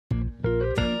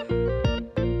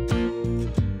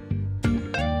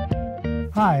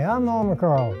Hi, I'm Elmer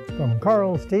Karl from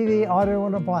Karls TV Audio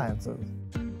and Appliances.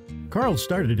 Karls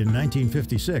started in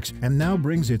 1956 and now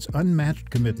brings its unmatched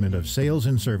commitment of sales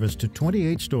and service to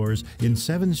 28 stores in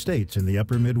 7 states in the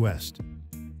upper Midwest.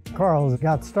 Karls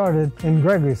got started in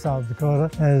Gregory, South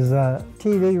Dakota as a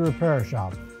TV repair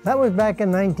shop. That was back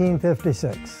in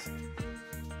 1956.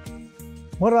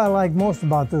 What I like most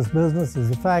about this business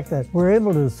is the fact that we're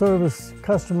able to service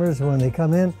customers when they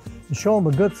come in and show them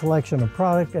a good selection of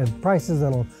product at prices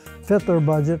that'll fit their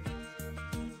budget.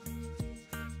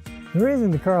 The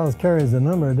reason the Karls carries a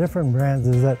number of different brands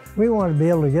is that we want to be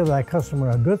able to give that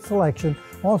customer a good selection.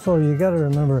 Also, you got to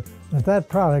remember that that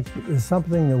product is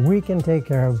something that we can take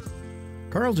care of.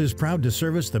 Karls is proud to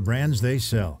service the brands they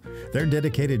sell. Their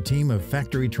dedicated team of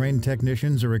factory-trained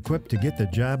technicians are equipped to get the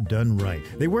job done right.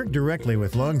 They work directly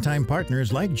with longtime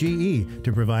partners like GE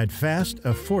to provide fast,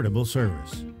 affordable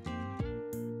service.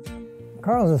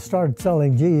 Karls has started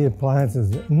selling GE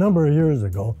appliances a number of years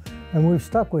ago, and we've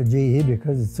stuck with GE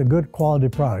because it's a good quality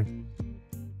product.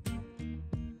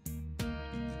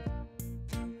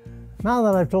 Now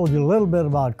that I've told you a little bit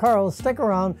about Karls, stick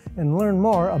around and learn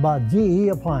more about GE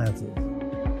appliances.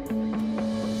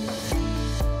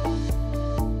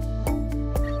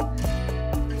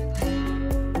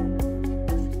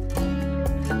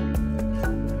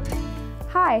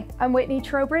 Hi, I'm Whitney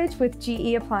Trowbridge with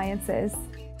GE Appliances.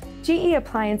 GE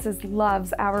Appliances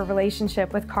loves our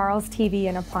relationship with Karls TV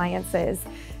and Appliances.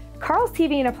 Karls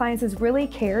TV and Appliances really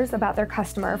cares about their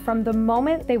customer from the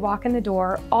moment they walk in the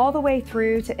door all the way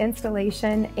through to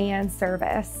installation and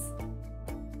service.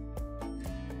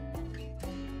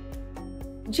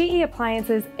 GE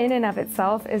Appliances in and of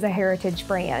itself is a heritage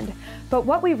brand, but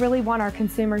what we really want our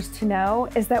consumers to know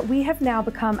is that we have now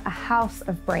become a house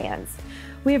of brands.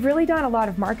 We have really done a lot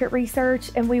of market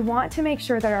research, and we want to make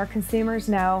sure that our consumers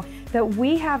know that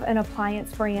we have an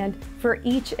appliance brand for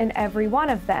each and every one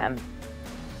of them.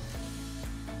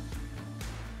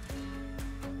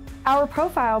 Our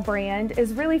profile brand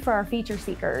is really for our feature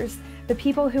seekers, the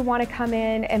people who want to come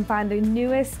in and find the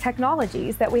newest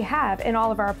technologies that we have in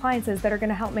all of our appliances that are going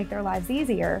to help make their lives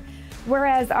easier.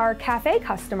 Whereas our cafe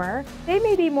customer, they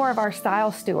may be more of our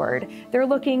style steward. They're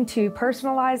looking to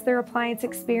personalize their appliance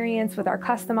experience with our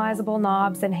customizable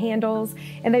knobs and handles,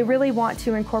 and they really want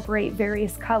to incorporate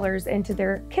various colors into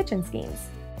their kitchen schemes.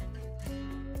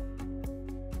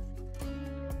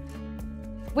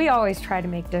 We always try to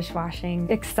make dishwashing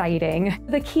exciting.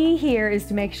 The key here is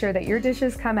to make sure that your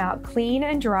dishes come out clean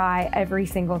and dry every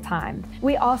single time.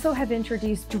 We also have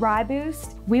introduced Dry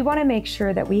Boost. We want to make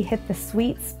sure that we hit the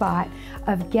sweet spot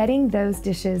of getting those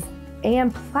dishes,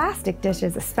 and plastic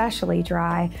dishes especially,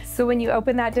 dry. So when you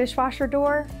open that dishwasher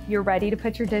door, you're ready to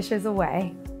put your dishes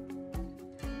away.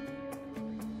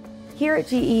 Here at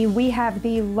GE, we have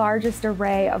the largest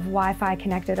array of Wi-Fi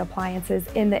connected appliances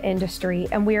in the industry,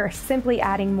 and we are simply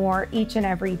adding more each and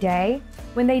every day.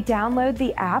 When they download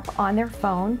the app on their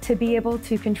phone to be able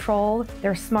to control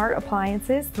their smart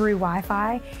appliances through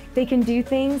Wi-Fi, they can do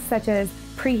things such as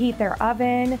preheat their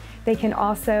oven. They can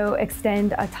also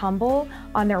extend a tumble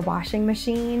on their washing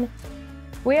machine.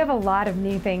 We have a lot of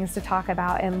new things to talk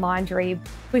about in laundry.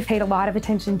 We've paid a lot of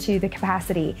attention to the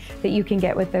capacity that you can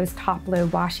get with those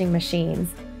top-load washing machines.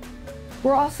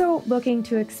 We're also looking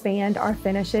to expand our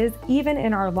finishes even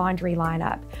in our laundry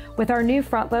lineup. With our new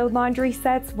front-load laundry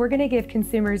sets, we're going to give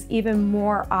consumers even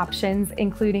more options,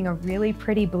 including a really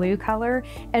pretty blue color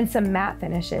and some matte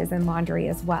finishes in laundry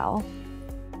as well.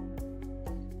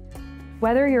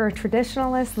 Whether you're a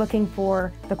traditionalist looking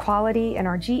for the quality in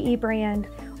our GE brand,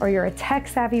 or you're a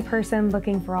tech-savvy person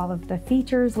looking for all of the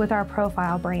features with our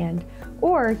profile brand,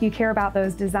 or you care about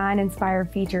those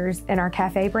design-inspired features in our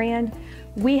cafe brand,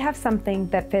 we have something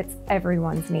that fits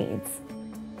everyone's needs.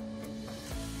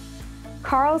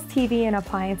 Karls TV and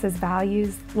Appliances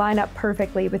values line up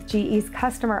perfectly with GE's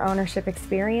customer ownership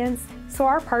experience, so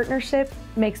our partnership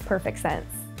makes perfect sense.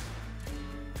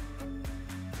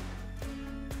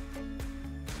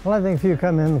 Well, I think if you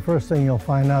come in, the first thing you'll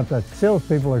find out that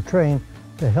salespeople are trained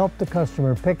to help the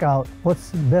customer pick out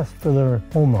what's best for their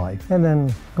home life, and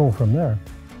then go from there.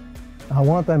 I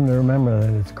want them to remember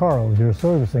that it's Karls, your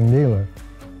servicing dealer,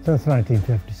 since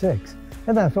 1956.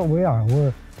 And that's what we are.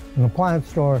 We're an appliance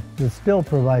store that still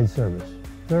provides service.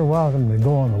 They're welcome to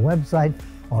go on the website,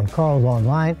 on Karls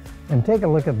Online, and take a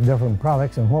look at the different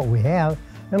products and what we have,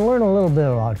 and learn a little bit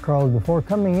about Karls before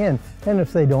coming in. And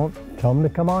if they don't, tell them to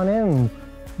come on in, and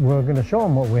we're going to show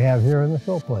them what we have here in the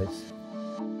show place.